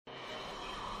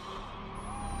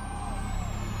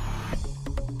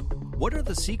What are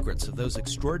the secrets of those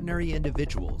extraordinary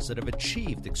individuals that have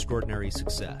achieved extraordinary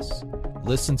success?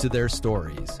 Listen to their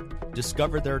stories,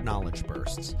 discover their knowledge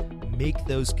bursts, make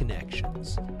those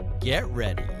connections. Get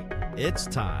ready. It's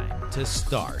time to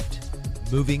start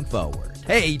moving forward.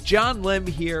 Hey, John Lim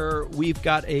here. We've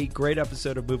got a great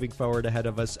episode of Moving Forward ahead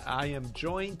of us. I am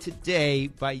joined today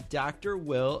by Dr.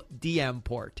 Will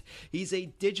D'Amport. He's a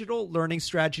digital learning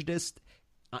strategist,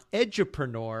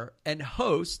 edupreneur, and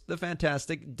host the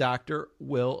fantastic Dr.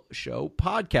 Will Show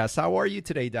podcast. How are you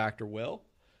today, Dr. Will?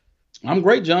 I'm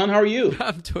great, John. How are you?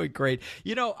 I'm doing great.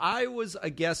 You know, I was a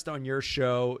guest on your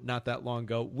show not that long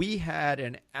ago. We had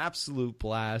an absolute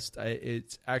blast.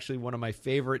 It's actually one of my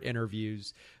favorite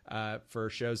interviews for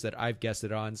shows that I've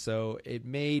guested on. So it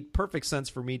made perfect sense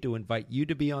for me to invite you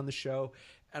to be on the show.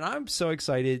 And I'm so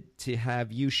excited to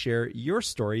have you share your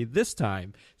story this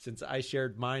time, since I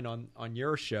shared mine on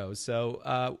your show.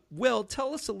 So, Will,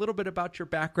 tell us a little bit about your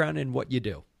background and what you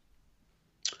do.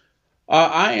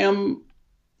 I am,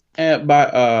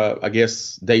 I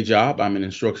guess, day job. I'm an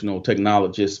instructional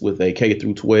technologist with a K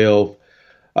through 12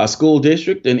 school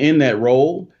district. And in that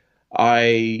role,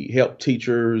 I help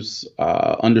teachers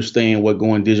understand what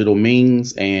going digital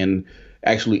means and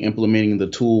actually implementing the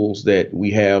tools that we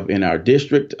have in our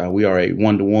district. We are a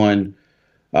one-to-one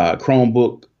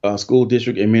Chromebook school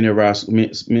district in many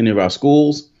of our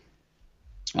schools.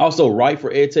 I also write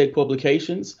for EdTech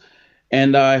publications,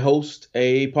 and I host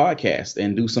a podcast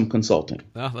and do some consulting.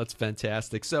 Oh, that's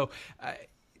fantastic. So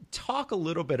talk a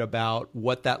little bit about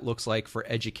what that looks like for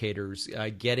educators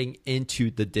getting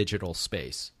into the digital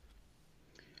space.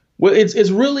 Well, it's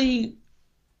really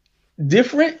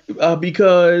different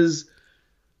because,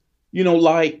 you know,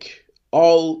 like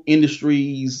all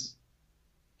industries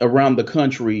around the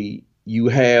country, you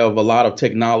have a lot of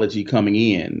technology coming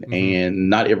in, and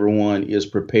not everyone is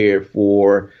prepared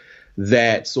for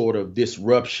that sort of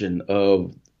disruption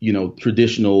of, you know,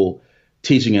 traditional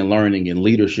teaching and learning and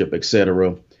leadership, et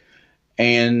cetera.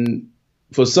 And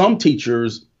for some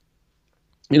teachers,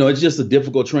 you know, it's just a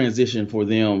difficult transition for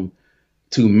them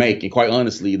to make. And quite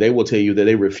honestly, they will tell you that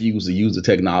they refuse to use the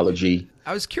technology.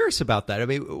 I was curious about that. I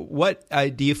mean, what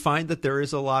do you find that there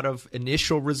is a lot of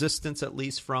initial resistance, at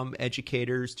least from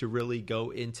educators, to really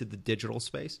go into the digital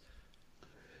space?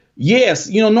 Yes.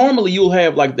 You know, normally you'll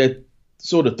have like that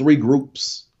sort of three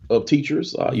groups of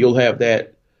teachers. You'll have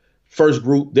that first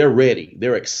group. They're ready.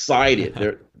 They're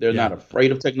excited. They're not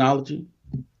afraid of technology,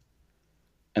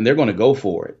 and they're going to go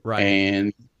for it. Right.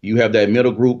 And you have that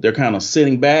middle group. They're kind of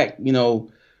sitting back, you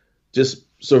know, just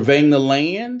surveying the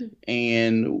land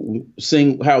and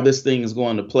seeing how this thing is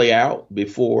going to play out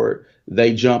before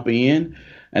they jump in.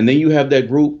 And then you have that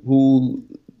group who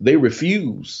they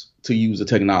refuse to use the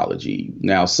technology.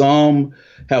 Now, some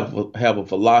have a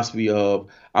philosophy of,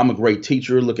 I'm a great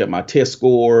teacher. Look at my test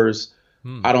scores.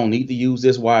 I don't need to use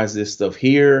this. Why is this stuff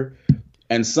here?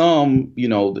 And some, you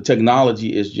know, the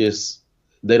technology is just,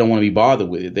 they don't want to be bothered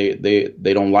with it.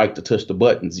 They don't like to touch the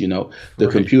buttons. You know, the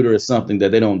computer is something that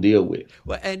they don't deal with.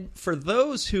 Well, and for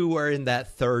those who are in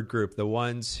that third group, the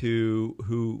ones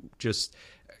who just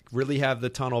really have the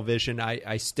tunnel vision,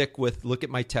 I stick with, look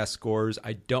at my test scores.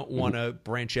 I don't want to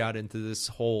branch out into this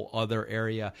whole other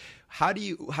area. How do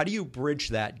you bridge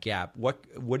that gap?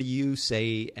 What do you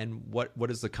say, and what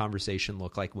does the conversation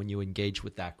look like when you engage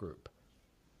with that group?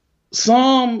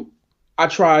 Some, I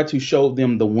try to show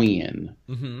them the win.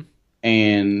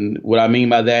 And what I mean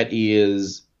by that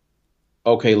is,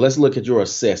 okay, let's look at your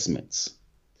assessments.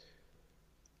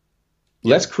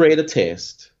 Let's create a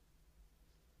test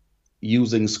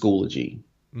using Schoology.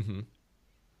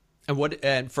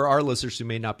 And for our listeners who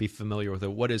may not be familiar with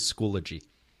it, what is Schoology?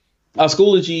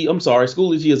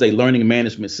 Schoology is a learning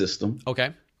management system.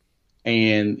 Okay.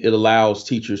 And it allows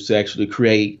teachers to actually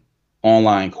create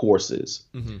online courses.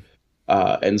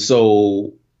 And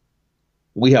so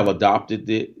we have adopted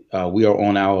it. We are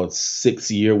on our 6th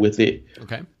year with it.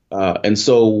 Okay. And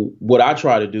so what I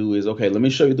try to do is, okay, let me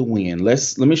show you the win.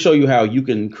 Let me show you how you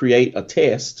can create a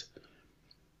test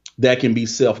that can be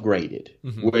self-graded,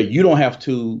 where you don't have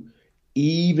to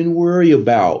even worry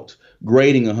about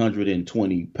grading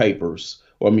 120 papers,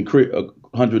 or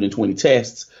 120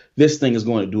 tests. This thing is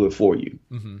going to do it for you.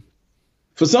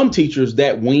 For some teachers,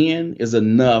 that win is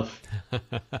enough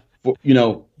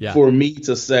for me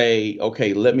to say,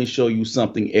 okay, let me show you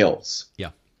something else.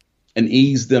 And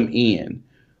ease them in.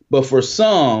 But for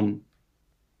some,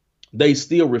 they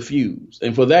still refuse.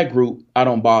 And for that group, I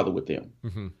don't bother with them.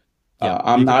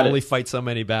 I'm not only fight so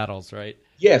many battles, right?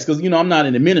 Yes, because, you know, I'm not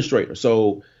an administrator,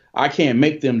 so I can't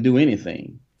make them do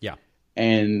anything.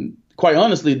 And quite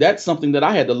honestly, that's something that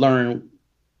I had to learn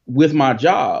with my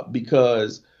job,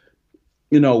 because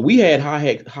we had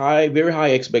very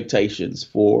high expectations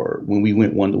for when we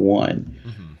went one-to-one.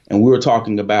 And we were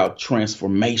talking about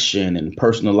transformation and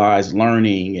personalized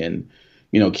learning and,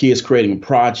 kids creating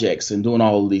projects and doing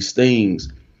all of these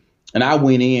things. And I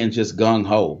went in just gung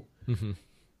ho,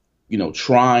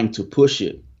 trying to push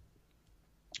it.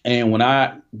 And when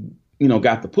I,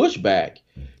 got the pushback,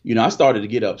 I started to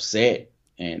get upset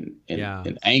and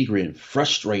angry and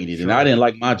frustrated. Sure. And I didn't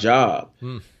like my job.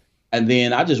 And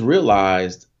then I just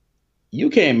realized you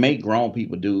can't make grown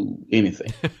people do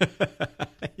anything.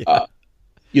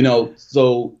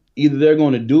 So either they're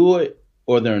going to do it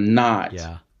or they're not.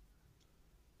 Yeah.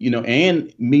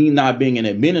 And me not being an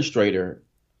administrator,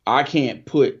 I can't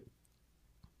put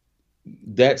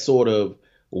that sort of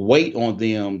weight on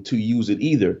them to use it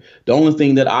either. The only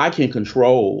thing that I can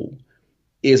control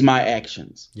is my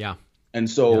actions. Yeah. And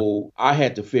so I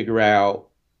had to figure out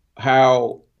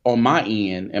how on my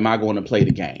end am I going to play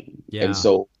the game. Yeah. And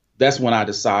so that's when I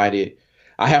decided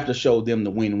I have to show them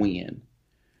the win-win.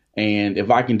 And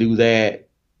if I can do that,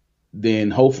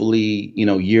 then hopefully,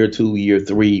 year 2, year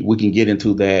 3, we can get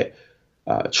into that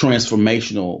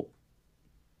transformational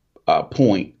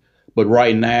point. But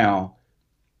right now,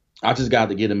 I just got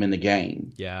to get them in the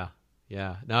game. Yeah.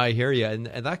 Yeah. No, I hear you. And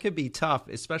that could be tough,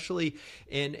 especially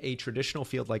in a traditional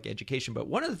field like education. But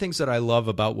one of the things that I love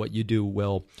about what you do,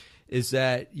 Will, is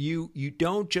that you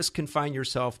don't just confine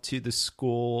yourself to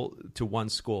one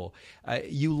school.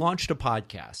 You launched a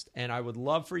podcast, and I would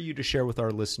love for you to share with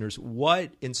our listeners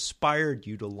what inspired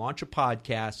you to launch a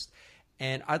podcast.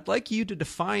 And I'd like you to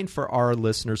define for our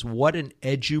listeners what an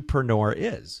edupreneur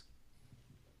is.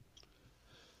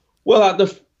 Well,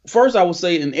 first I would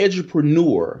say an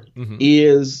edupreneur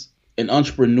is an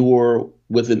entrepreneur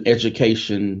with an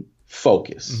education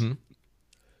focus.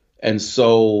 And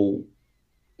so,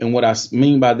 and what I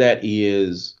mean by that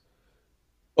is,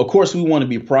 of course, we want to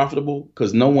be profitable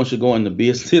because no one should go into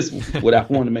business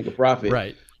without wanting to make a profit.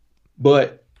 Right.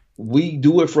 But we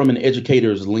do it from an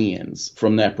educator's lens,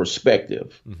 from that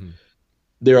perspective.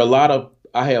 There are a lot of,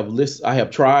 I have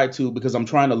tried to, because I'm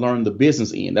trying to learn the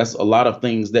business end. That's a lot of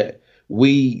things that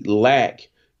we lack,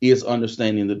 is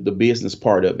understanding the business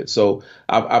part of it. So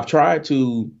I've tried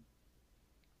to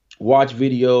watch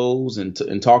videos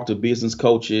and talk to business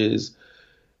coaches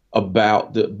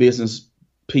about the business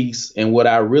piece. And what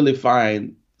I really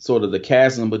find sort of the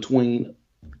chasm between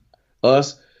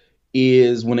us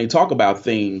is when they talk about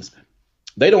things,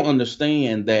 they don't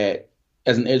understand that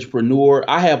as an entrepreneur,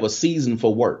 I have a season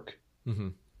for work.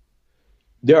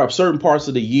 There are certain parts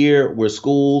of the year where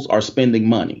schools are spending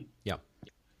money. Yeah.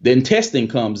 Then testing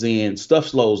comes in, stuff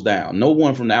slows down. No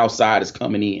one from the outside is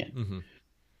coming in.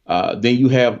 Then you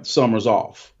have summers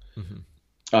off.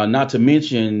 Not to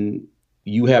mention,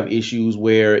 you have issues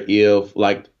where if,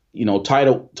 like,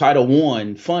 Title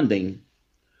I funding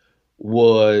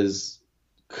was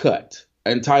cut,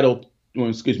 and Title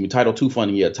II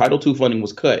funding. Yeah, Title II funding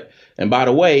was cut. And by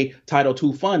the way, Title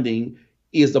II funding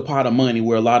is the pot of money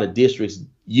where a lot of districts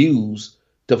use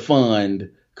to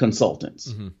fund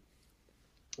consultants.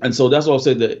 And so that's why I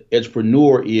say the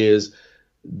entrepreneur is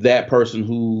that person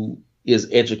who is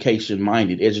education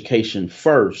minded, education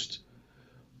first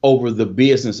over the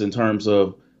business in terms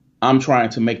of I'm trying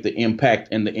to make the impact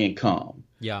and the income.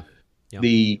 Yeah.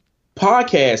 The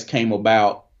podcast came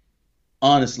about,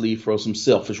 honestly, for some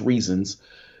selfish reasons.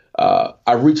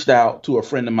 I reached out to a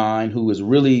friend of mine who is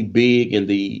really big in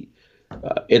the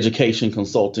education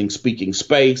consulting speaking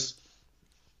space.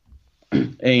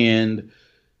 And,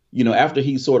 after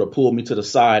he sort of pulled me to the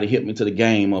side and hit me to the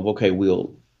game of, okay,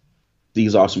 Will,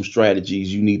 these are some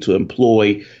strategies you need to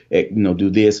employ, do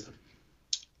this.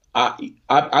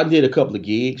 I did a couple of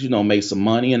gigs, made some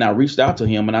money, and I reached out to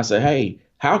him and I said, hey,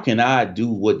 how can I do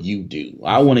what you do?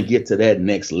 I want to get to that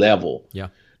next level. Yeah.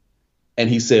 And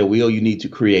he said, Will, you need to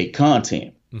create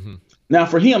content. Now,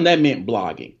 for him, that meant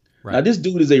blogging. Right. Now, this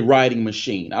dude is a writing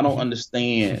machine. I don't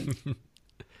understand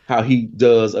how he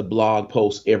does a blog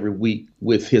post every week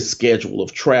with his schedule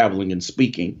of traveling and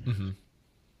speaking.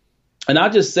 And I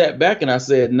just sat back and I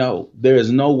said, no, there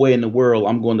is no way in the world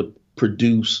I'm going to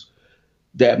produce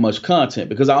that much content,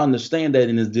 because I understand that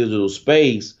in this digital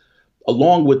space,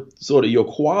 along with sort of your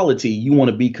quality, you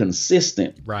want to be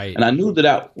consistent. Right. And I knew that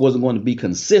I wasn't going to be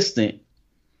consistent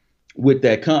with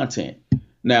that content.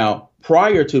 Now,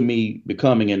 prior to me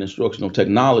becoming an instructional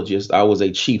technologist, I was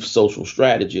a chief social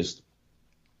strategist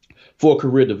for a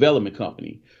career development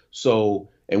company. So,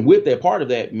 and with that, part of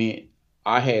that meant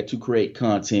I had to create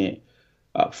content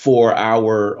for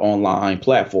our online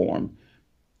platform.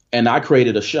 And I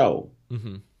created a show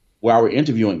where I were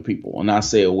interviewing people. And I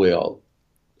said, well,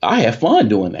 I have fun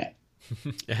doing that.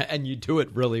 And you do it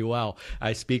really well.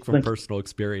 I speak from personal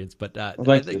experience, but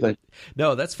Thank you.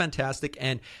 No, that's fantastic.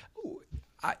 And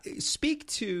speak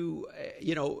to,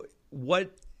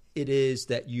 what it is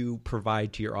that you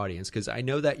provide to your audience, because I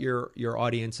know that your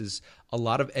audience is a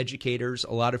lot of educators,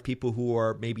 a lot of people who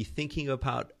are maybe thinking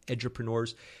about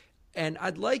edupreneurs. And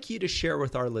I'd like you to share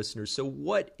with our listeners, so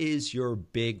what is your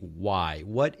big why?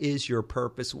 What is your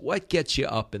purpose? What gets you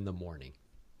up in the morning?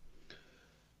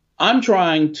 I'm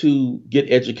trying to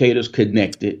get educators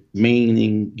connected,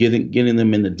 meaning getting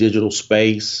them in the digital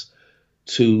space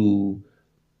to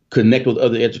connect with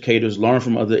other educators, learn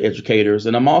from other educators.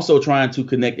 And I'm also trying to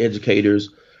connect educators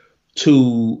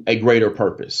to a greater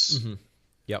purpose. Mm-hmm.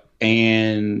 Yep.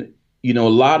 And, a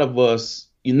lot of us,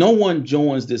 no one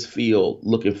joins this field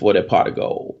looking for that pot of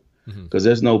gold, because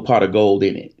there's no pot of gold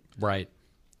in it. Right.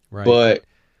 But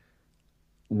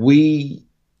we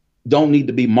don't need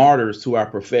to be martyrs to our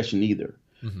profession either.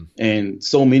 Mm-hmm. And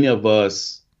so many of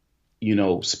us,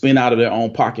 spend out of their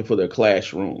own pocket for their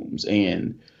classrooms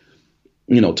and,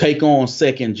 take on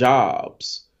second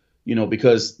jobs,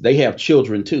 because they have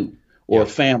children too, or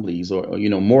families, or,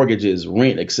 mortgages,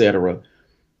 rent, etc.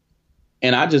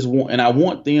 And I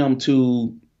want them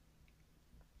to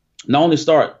not only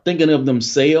start thinking of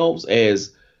themselves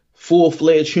as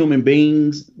full-fledged human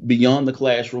beings beyond the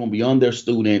classroom, beyond their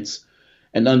students,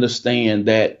 and understand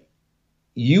that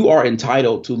you are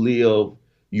entitled to live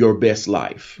your best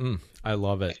life. I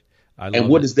love it. And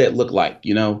what does that look like?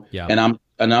 Yeah.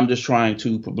 And I'm just trying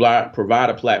to provide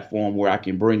a platform where I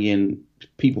can bring in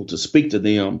people to speak to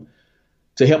them,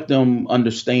 to help them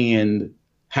understand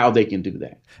how they can do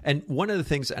that. And one of the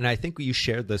things, and I think you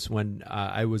shared this when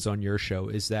I was on your show,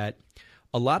 is that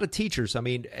a lot of teachers,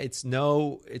 it's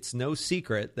no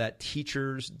secret that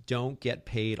teachers don't get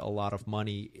paid a lot of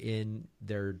money in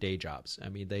their day jobs.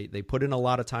 They put in a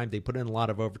lot of time, they put in a lot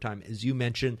of overtime. As you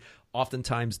mentioned,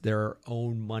 oftentimes their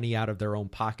own money out of their own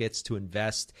pockets to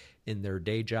invest in their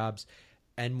day jobs.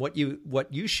 And what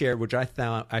you shared, which I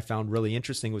found really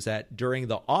interesting, was that during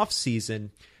the off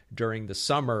season, during the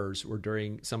summers or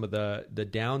during some of the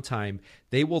downtime,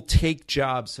 they will take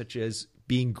jobs such as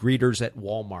being greeters at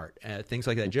Walmart, things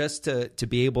like that, just to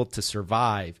be able to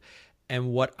survive.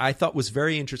 And what I thought was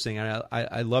very interesting, and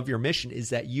I love your mission, is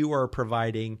that you are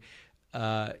providing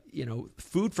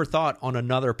food for thought on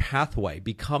another pathway,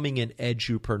 becoming an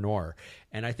edupreneur.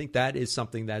 And I think that is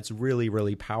something that's really,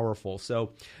 really powerful.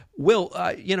 So, Will,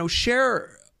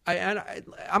 share.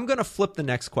 I'm going to flip the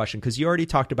next question, because you already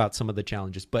talked about some of the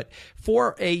challenges. But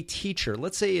for a teacher,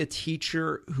 let's say a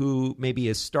teacher who maybe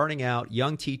is starting out,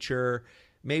 young teacher,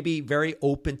 maybe very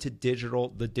open to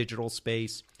the digital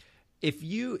space.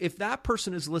 If that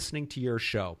person is listening to your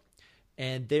show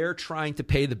and they're trying to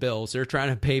pay the bills, they're trying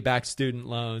to pay back student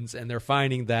loans, and they're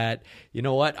finding that,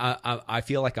 I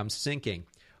feel like I'm sinking.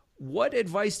 What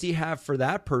advice do you have for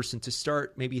that person to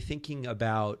start maybe thinking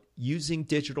about using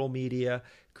digital media,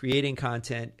 creating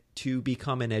content to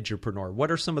become an edupreneur? What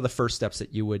are some of the first steps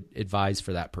that you would advise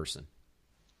for that person?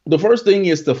 The first thing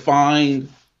is to find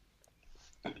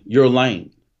your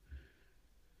lane.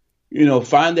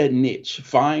 Find that niche,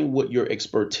 find what your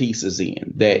expertise is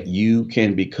in, that you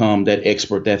can become that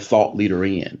expert, that thought leader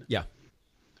in. Yeah.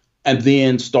 And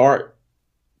then start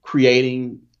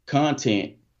creating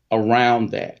content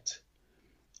around that,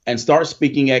 and start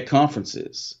speaking at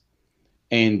conferences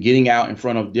and getting out in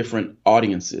front of different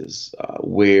audiences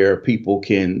where people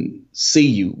can see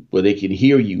you, where they can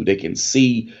hear you, they can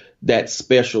see that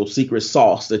special secret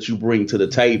sauce that you bring to the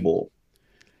table.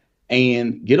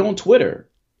 And get on Twitter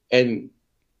and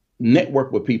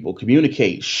network with people,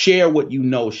 communicate, share what you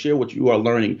know, share what you are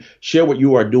learning, share what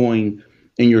you are doing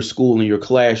in your school, in your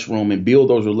classroom, and build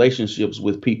those relationships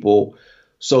with people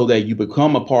so that you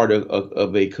become a part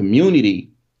of a community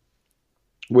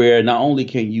where not only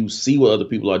can you see what other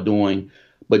people are doing,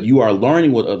 but you are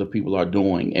learning what other people are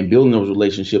doing and building those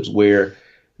relationships where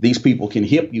these people can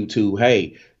hip you to,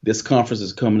 hey, this conference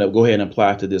is coming up. Go ahead and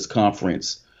apply to this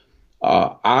conference.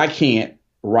 I can't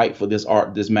write for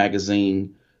this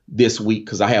magazine this week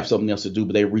because I have something else to do,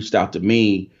 but they reached out to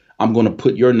me. I'm going to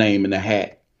put your name in the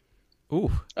hat.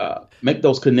 Ooh. Make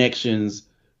those connections,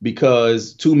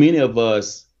 because too many of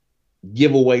us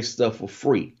give away stuff for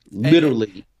free,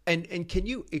 literally. And can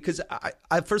you, because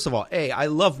I first of all, I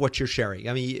love what you're sharing.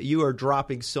 You are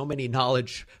dropping so many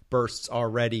knowledge bursts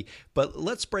already, but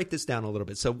let's break this down a little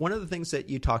bit. So one of the things that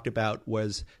you talked about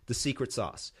was the secret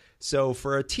sauce. So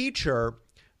for a teacher,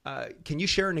 can you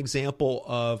share an example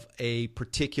of a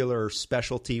particular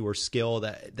specialty or skill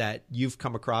that you've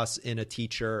come across in a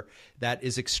teacher that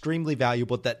is extremely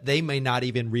valuable, that they may not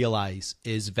even realize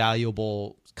is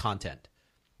valuable content?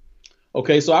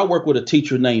 Okay, so I work with a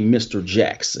teacher named Mr.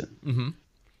 Jackson. Mm-hmm.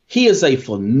 He is a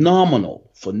phenomenal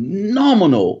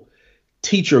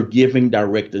teacher giving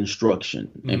direct instruction.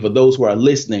 Mm-hmm. And for those who are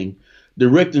listening,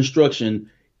 direct instruction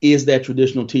is that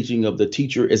traditional teaching of the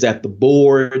teacher is at the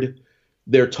board.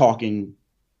 They're talking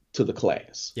to the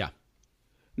class. Yeah.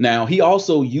 Now, he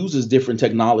also uses different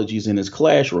technologies in his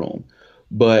classroom.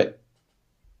 But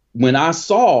when I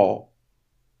saw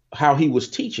how he was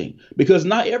teaching, because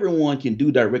not everyone can do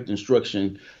direct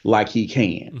instruction like he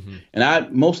can. Mm-hmm. And I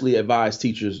mostly advise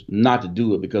teachers not to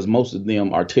do it because most of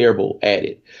them are terrible at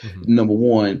it, number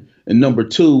one. And number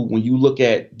two, when you look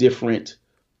at different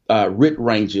RIT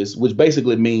ranges, which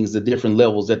basically means the different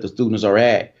levels that the students are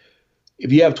at,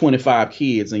 if you have 25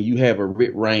 kids and you have a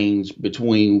RIT range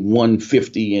between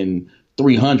 150 and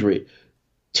 300,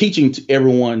 teaching to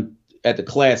everyone at the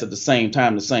class at the same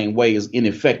time, the same way, is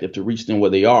ineffective to reach them where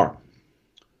they are.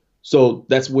 So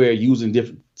that's where using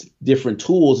different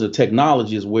tools and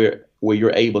technologies where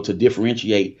you're able to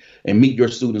differentiate and meet your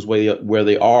students where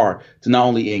they are, to not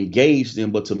only engage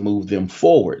them, but to move them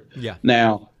forward. Yeah.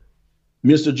 Now,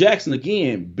 Mr. Jackson,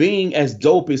 again, being as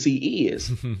dope as he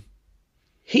is,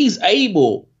 he's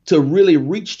able to really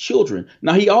reach children.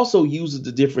 Now, he also uses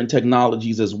the different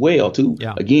technologies as well to,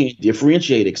 again,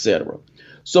 differentiate, etc.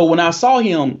 So when I saw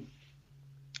him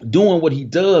doing what he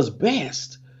does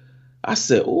best, I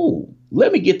said, "Oh,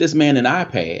 let me get this man an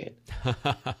iPad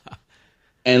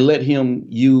and let him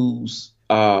use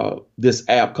this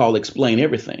app called Explain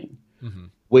Everything,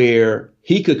 where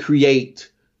he could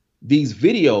create these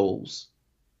videos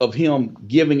of him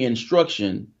giving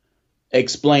instruction,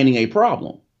 explaining a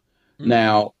problem."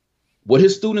 Now, what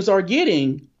his students are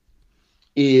getting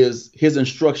is his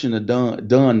instruction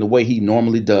done the way he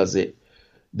normally does it.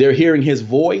 They're hearing his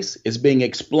voice. It's being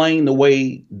explained the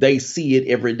way they see it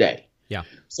every day. Yeah.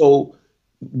 So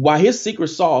while his secret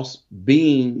sauce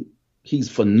being he's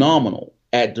phenomenal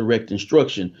at direct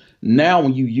instruction, now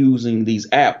when you're using these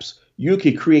apps, you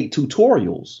can create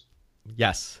tutorials.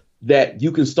 Yes. That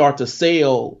you can start to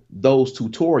sell those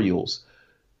tutorials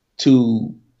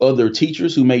to other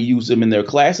teachers who may use them in their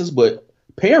classes, but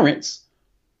parents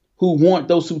who want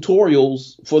those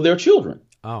tutorials for their children.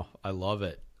 Oh, I love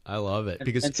it. I love it,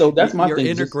 because and so that's my you're thing.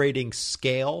 Integrating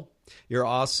scale. You're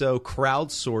also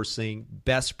crowdsourcing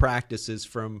best practices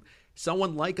from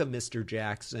someone like a Mr.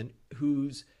 Jackson,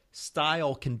 whose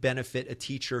style can benefit a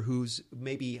teacher who's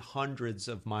maybe hundreds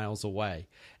of miles away.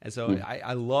 And so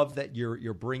I love that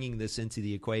you're bringing this into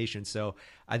the equation. So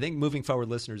I think moving forward,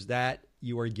 listeners, that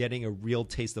you are getting a real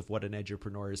taste of what an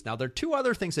edupreneur is. Now, there are two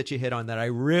other things that you hit on that I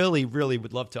really, really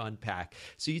would love to unpack.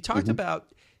 So you talked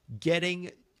about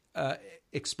getting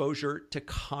exposure to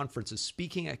conferences,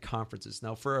 speaking at conferences.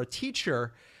 Now, for a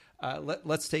teacher,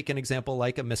 let's take an example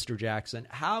like a Mr. Jackson.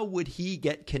 How would he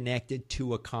get connected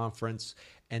to a conference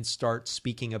and start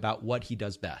speaking about what he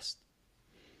does best?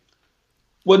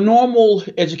 Well, normal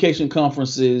education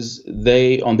conferences,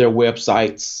 they on their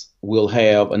websites will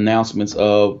have announcements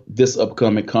of this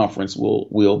upcoming conference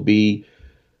will be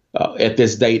at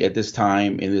this date, at this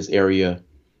time, in this area.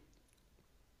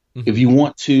 Mm-hmm. If you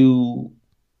want to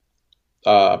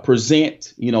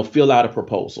present, fill out a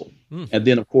proposal. And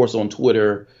then, of course, on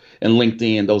Twitter and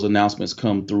LinkedIn, those announcements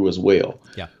come through as well.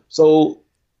 Yeah. So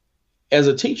as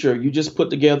a teacher, you just put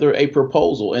together a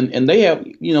proposal, and they have,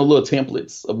 little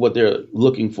templates of what they're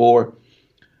looking for.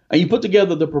 And you put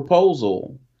together the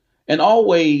proposal and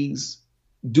always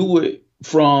do it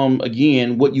from,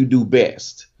 again, what you do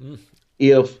best.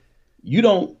 If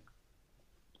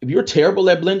you're terrible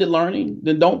at blended learning,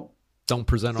 then don't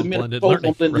present on blended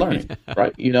learning.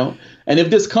 Right? And if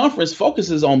this conference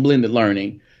focuses on blended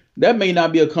learning, that may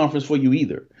not be a conference for you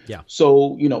either. Yeah.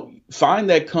 So, find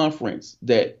that conference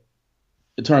that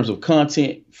in terms of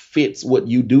content fits what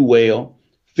you do well,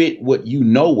 fit what you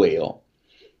know well,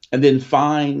 and then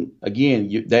find,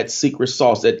 again, that secret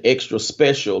sauce, that extra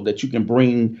special that you can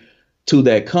bring to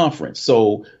that conference.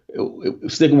 So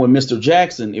sticking with Mr.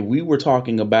 Jackson, if we were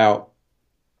talking about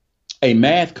a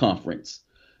math conference,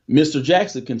 Mr.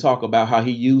 Jackson can talk about how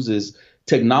he uses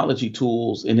technology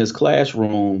tools in his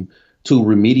classroom to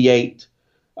remediate,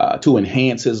 to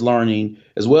enhance his learning,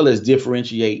 as well as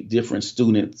differentiate different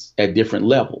students at different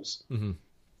levels. Mm-hmm.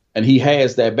 And he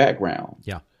has that background.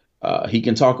 Yeah. He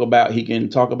can talk about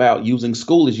using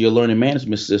Schoology, a learning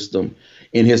management system,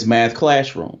 in his math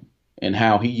classroom, and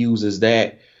how he uses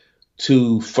that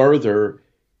to further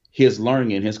his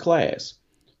learning in his class.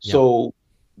 Yeah. So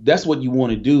that's what you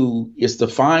want to do, is to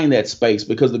find that space,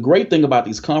 because the great thing about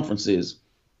these conferences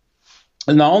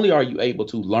is not only are you able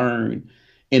to learn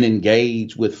and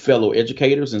engage with fellow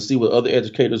educators and see what other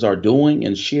educators are doing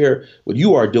and share what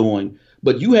you are doing.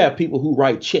 But you have people who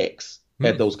write checks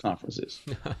at those conferences.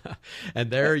 And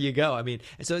there you go. I mean,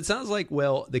 so it sounds like,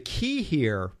 well, the key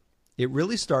here, it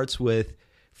really starts with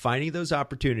finding those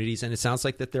opportunities, and it sounds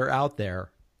like that they're out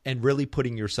there, and really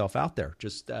putting yourself out there,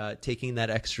 just taking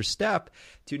that extra step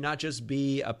to not just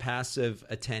be a passive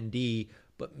attendee,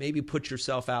 but maybe put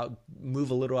yourself out,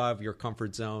 move a little out of your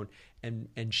comfort zone,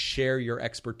 and share your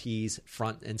expertise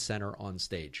front and center on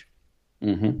stage.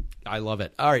 Mm-hmm. I love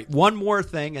it. All right, one more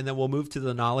thing, and then we'll move to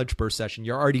the knowledge burst session.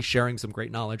 You're already sharing some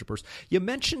great knowledge bursts. You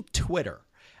mentioned Twitter,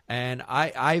 and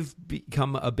I've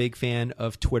become a big fan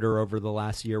of Twitter over the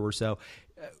last year or so.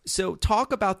 So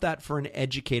talk about that for an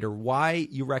educator, why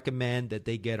you recommend that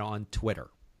they get on Twitter.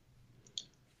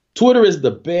 Twitter is the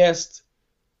best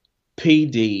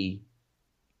PD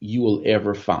you will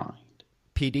ever find.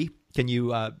 PD? Can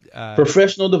you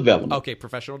professional development? Okay,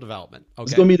 professional development. Okay,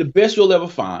 it's going to be the best you'll ever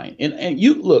find. And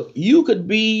you look, you could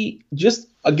be just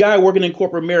a guy working in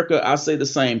corporate America. I say the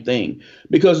same thing,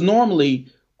 because normally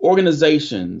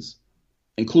organizations,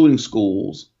 including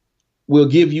schools, will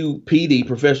give you PD,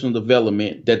 professional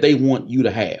development, that they want you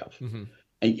to have,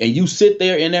 and you sit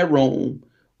there in that room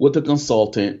with a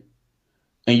consultant,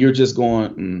 and you're just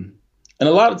going, And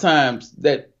a lot of times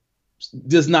that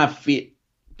does not fit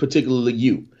particularly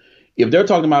you. If they're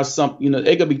talking about something,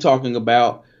 they could be talking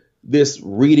about this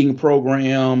reading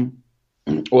program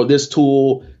or this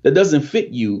tool that doesn't fit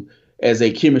you as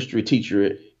a chemistry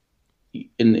teacher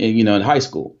in high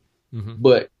school.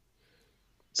 But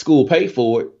school paid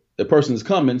for it. The person is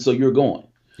coming, so you're going.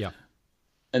 Yeah.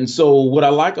 And so what I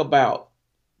like about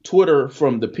Twitter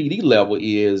from the PD level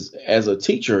is, as a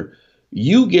teacher,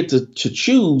 you get to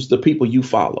choose the people you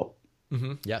follow.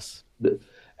 Yes.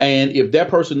 And if that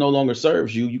person no longer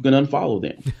serves you, you can unfollow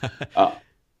them.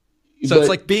 So it's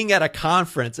like being at a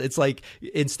conference. It's like,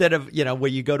 instead of, where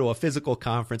you go to a physical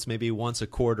conference maybe once a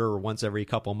quarter or once every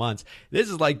couple months, this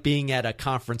is like being at a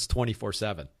conference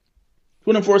 24/7.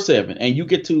 24/7. And you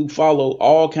get to follow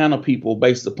all kind of people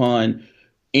based upon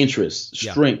interests,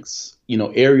 strengths,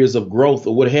 areas of growth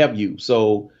or what have you.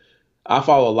 So I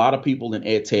follow a lot of people in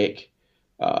ed tech.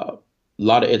 A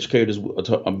lot of educators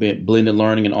have been blended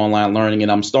learning and online learning,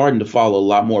 and I'm starting to follow a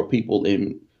lot more people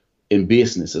in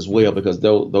business as well, because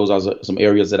those are some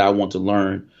areas that I want to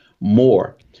learn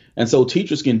more. And so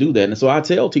teachers can do that. And so I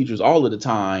tell teachers all of the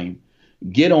time,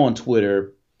 get on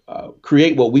Twitter,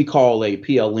 create what we call a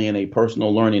PLN, a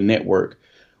personal learning network,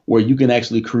 where you can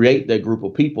actually create that group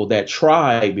of people, that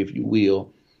tribe, if you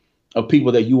will, of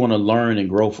people that you want to learn and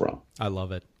grow from. I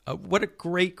love it. What a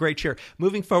great share.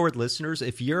 Moving forward, listeners,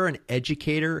 if you're an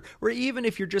educator, or even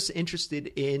if you're just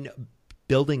interested in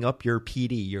building up your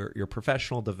PD, your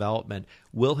professional development,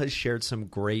 Will has shared some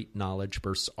great knowledge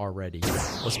bursts already.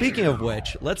 Well, speaking of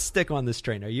which, let's stick on this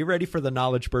train. Are you ready for the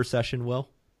knowledge burst session, Will?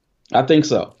 I think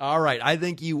so. All right. I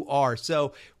think you are.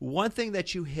 So one thing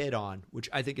that you hit on, which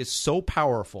I think is so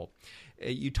powerful,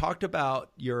 you talked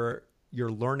about your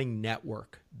learning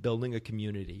network, building a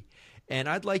community. And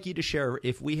I'd like you to share,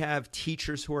 if we have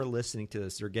teachers who are listening to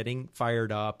this, they're getting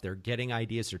fired up, they're getting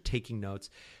ideas, they're taking notes,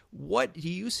 what do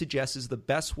you suggest is the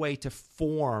best way to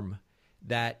form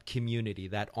that community,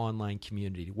 that online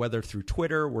community, whether through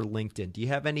Twitter or LinkedIn? Do you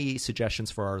have any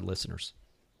suggestions for our listeners?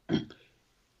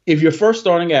 If you're first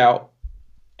starting out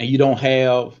and you don't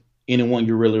have anyone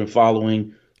you're really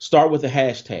following, start with the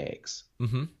hashtags.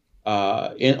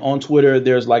 On Twitter,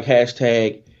 there's like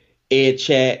hashtag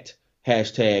EdChat,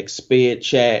 hashtag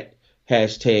SpedChat,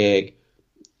 hashtag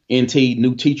NT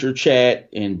New Teacher Chat,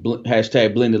 and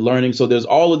hashtag Blended Learning. So there's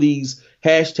all of these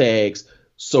hashtags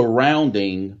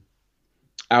surrounding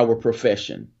our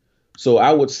profession. So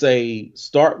I would say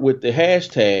start with the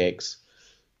hashtags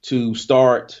to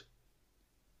start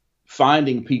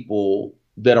finding people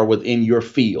that are within your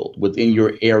field, within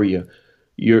your area,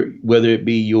 whether it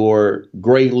be your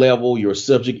grade level, your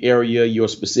subject area, your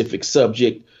specific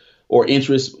subject or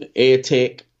interest, ed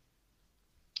tech,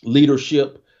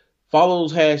 leadership. Follow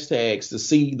those hashtags to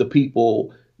see the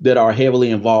people that are heavily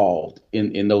involved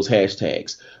in those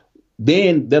hashtags.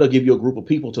 Then that'll give you a group of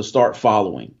people to start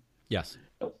following. Yes.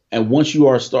 And once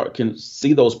you can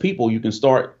see those people, you can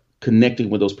start connecting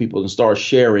with those people and start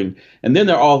sharing. And then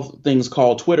there are all things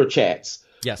called Twitter chats,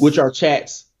 which are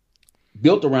chats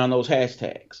built around those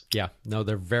hashtags. Yeah, no,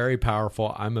 they're very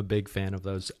powerful. I'm a big fan of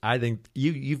those. I think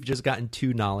you've just gotten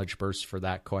 2 knowledge bursts for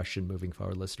that question moving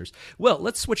forward, listeners. Well,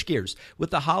 let's switch gears. With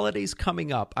the holidays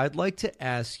coming up, I'd like to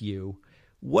ask you,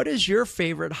 what is your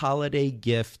favorite holiday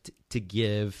gift to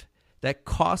give that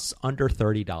costs under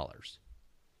 $30?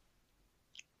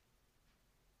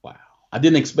 Wow. I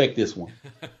didn't expect this one.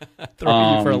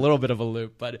 Throwing you for a little bit of a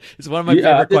loop, but it's one of my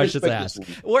favorite questions to ask.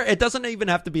 Or it doesn't even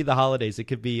have to be the holidays. It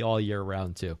could be all year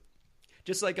round too.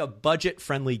 Just like a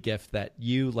budget-friendly gift that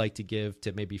you like to give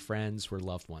to maybe friends or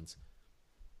loved ones.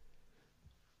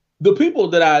 The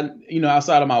people that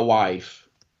outside of my wife,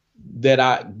 that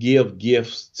I give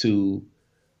gifts to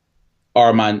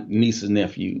are my nieces and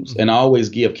nephews. And I always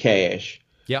give cash.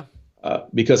 Yeah.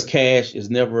 Because cash is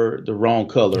never the wrong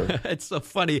color. It's so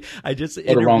funny. I just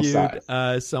interviewed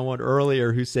someone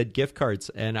earlier who said gift cards,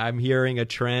 and I'm hearing a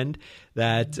trend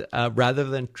that rather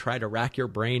than try to rack your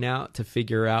brain out to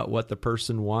figure out what the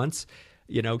person wants,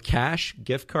 cash,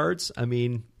 gift cards, I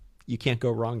mean, you can't go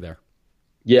wrong there.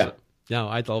 Yeah. No,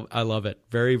 I love it.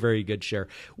 Very, very good share.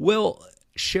 Will,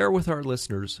 share with our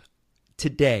listeners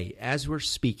today, as we're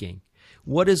speaking,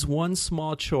 what is one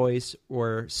small choice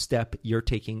or step you're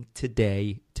taking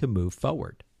today to move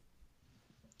forward?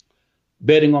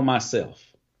 Betting on myself.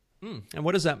 And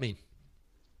what does that mean?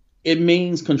 It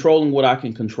means controlling what I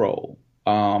can control.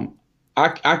 I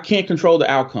can't control the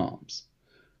outcomes,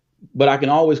 but I can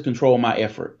always control my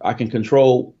effort. I can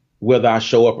control whether I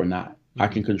show up or not. I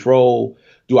can control,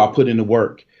 do I put in the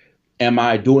work? Am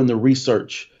I doing the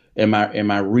research? Am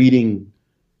I reading?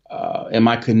 Am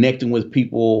I connecting with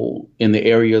people in the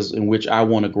areas in which I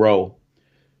want to grow?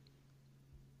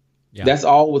 Yeah. That's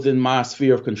all within my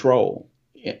sphere of control.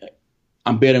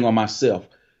 I'm betting on myself.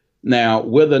 Now,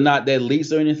 whether or not that leads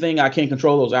to anything, I can't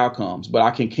control those outcomes, but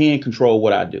I can control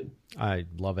what I do. I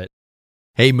love it.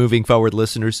 Hey, Moving Forward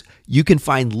listeners, you can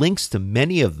find links to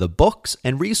many of the books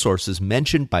and resources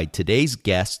mentioned by today's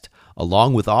guest,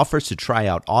 along with offers to try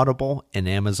out Audible and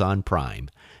Amazon Prime.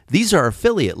 These are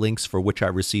affiliate links for which I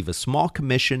receive a small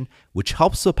commission, which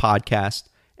helps the podcast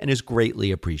and is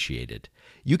greatly appreciated.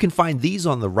 You can find these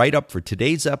on the write-up for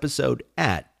today's episode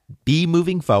at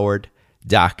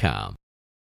bemovingforward.com.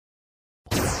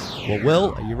 Well,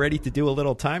 Will, are you ready to do a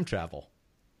little time travel?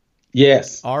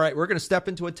 Yes. All right, we're going to step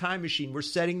into a time machine. We're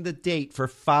setting the date for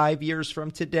 5 years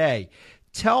from today.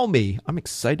 Tell me, I'm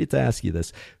excited to ask you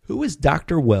this, who is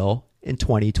Dr. Will in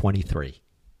 2023?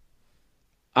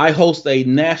 I host a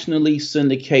nationally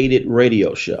syndicated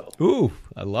radio show. Ooh,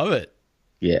 I love it.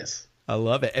 Yes. I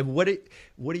love it. And what are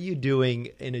you doing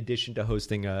in addition to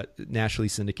hosting a nationally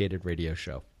syndicated radio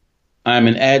show? I'm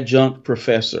an adjunct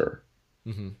professor.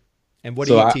 Mm-hmm. And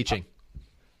what are you teaching?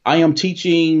 I am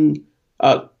teaching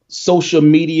social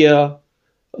media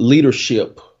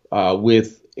leadership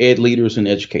with ed leaders and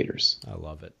educators. I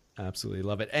love it. Absolutely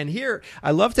love it. And here,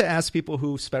 I love to ask people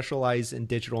who specialize in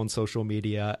digital and social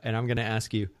media, and I'm going to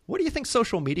ask you, what do you think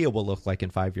social media will look like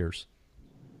in 5 years?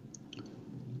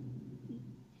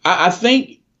 I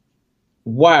think,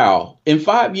 in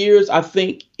 5 years, I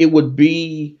think it would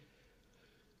be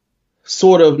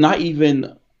sort of not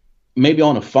even maybe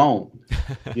on a phone.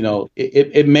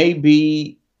 It may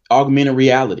be augmented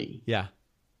reality. Yeah.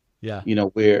 Yeah.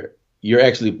 Where you're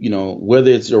actually, whether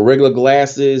it's your regular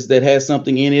glasses that has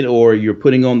something in it or you're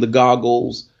putting on the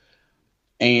goggles.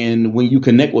 And when you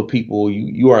connect with people,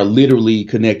 you are literally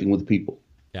connecting with people.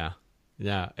 Yeah.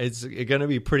 Yeah. It's going to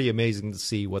be pretty amazing to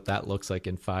see what that looks like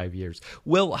in 5 years.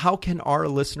 Will, how can our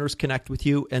listeners connect with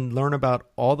you and learn about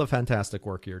all the fantastic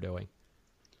work you're doing?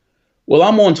 Well,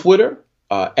 I'm on Twitter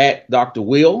at Dr.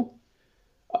 Will.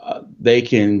 They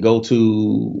can go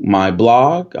to my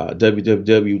blog,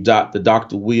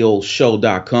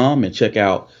 www.thedrwillshow.com, and check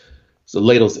out the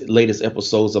latest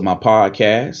episodes of my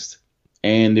podcast.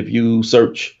 And if you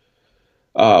search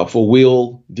for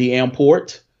Will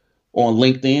D'Amport on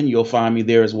LinkedIn, you'll find me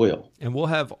there as well. And we'll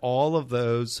have all of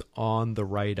those on the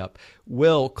write-up.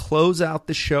 Will, close out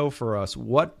the show for us.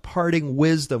 What parting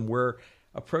wisdom? We're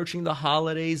approaching the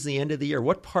holidays, the end of the year.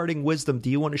 What parting wisdom do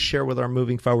you want to share with our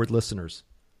Moving Forward listeners?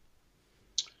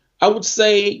 I would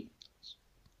say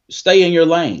stay in your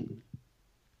lane.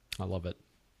 I love it.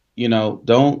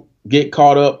 Don't get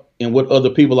caught up in what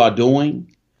other people are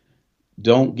doing.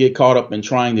 Don't get caught up in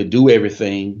trying to do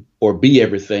everything or be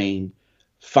everything.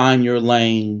 Find your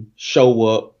lane, show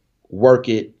up, work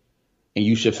it, and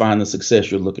you should find the success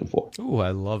you're looking for. Ooh,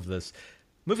 I love this.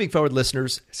 Moving Forward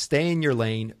listeners, stay in your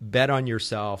lane, bet on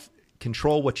yourself,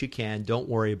 control what you can, don't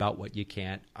worry about what you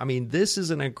can't. I mean, this is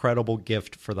an incredible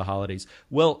gift for the holidays.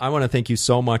 Will, I want to thank you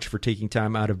so much for taking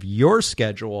time out of your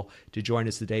schedule to join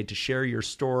us today to share your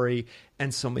story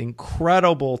and some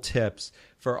incredible tips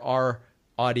for our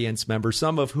audience members,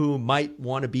 some of whom might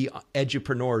want to be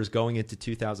edupreneurs going into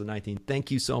 2019. Thank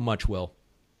you so much, Will.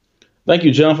 Thank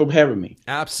you, John, for having me.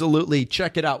 Absolutely.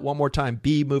 Check it out one more time,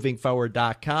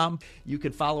 bemovingforward.com. You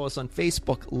can follow us on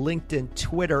Facebook, LinkedIn,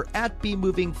 Twitter at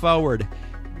bemovingforward.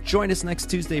 Join us next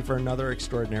Tuesday for another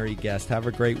extraordinary guest. Have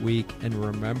a great week, and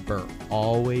remember,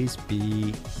 always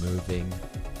be moving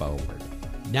forward.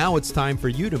 Now it's time for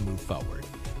you to move forward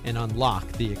and unlock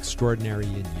the extraordinary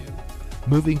in you.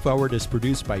 Moving Forward is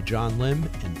produced by John Lim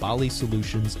and Bali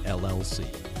Solutions, LLC.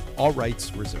 All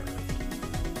rights reserved.